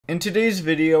In today's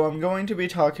video, I'm going to be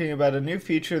talking about a new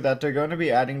feature that they're going to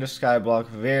be adding to Skyblock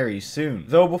very soon.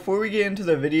 Though before we get into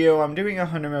the video, I'm doing a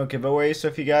 100 mil giveaway, so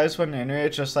if you guys want to enter it,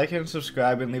 just like and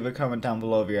subscribe and leave a comment down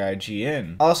below of your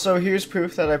IGN. Also, here's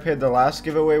proof that I paid the last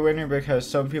giveaway winner because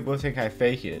some people think I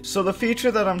fake it. So the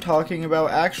feature that I'm talking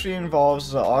about actually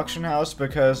involves the auction house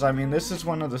because, I mean, this is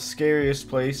one of the scariest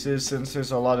places since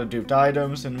there's a lot of duped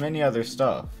items and many other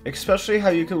stuff. Especially how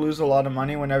you could lose a lot of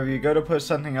money whenever you go to put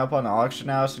something up on the auction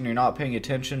house and you're not paying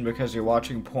attention because you're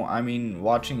watching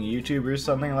watching YouTube or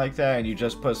something like that, and you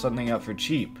just put something up for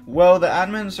cheap. Well, the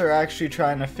admins are actually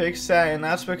trying to fix that, and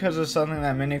that's because of something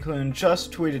that Minikloon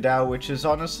just tweeted out, which is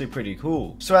honestly pretty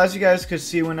cool. So as you guys could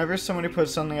see, whenever somebody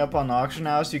puts something up on the auction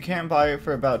house, you can't buy it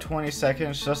for about 20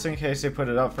 seconds just in case they put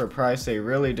it up for a price they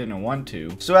really didn't want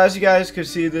to. So as you guys could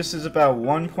see, this is about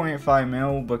 1.5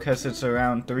 mil because it's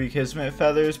around 3 Kismet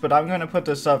feathers, but I'm gonna put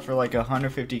this up for like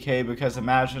 150k because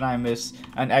imagine I miss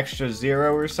an extra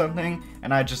 0 or something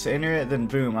and I just enter it, then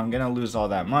boom, I'm gonna lose all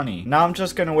that money. Now I'm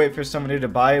just gonna wait for somebody to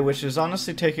buy it, which is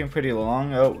honestly taking pretty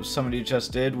long. Oh, somebody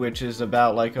just did, which is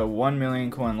about like a 1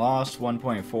 million coin loss,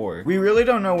 1.4. We really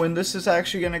don't know when this is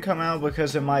actually gonna come out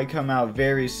because it might come out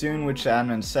very soon, which the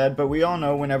admin said, but we all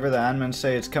know whenever the admins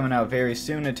say it's coming out very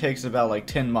soon, it takes about like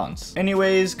 10 months.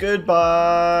 Anyways,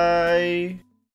 goodbye!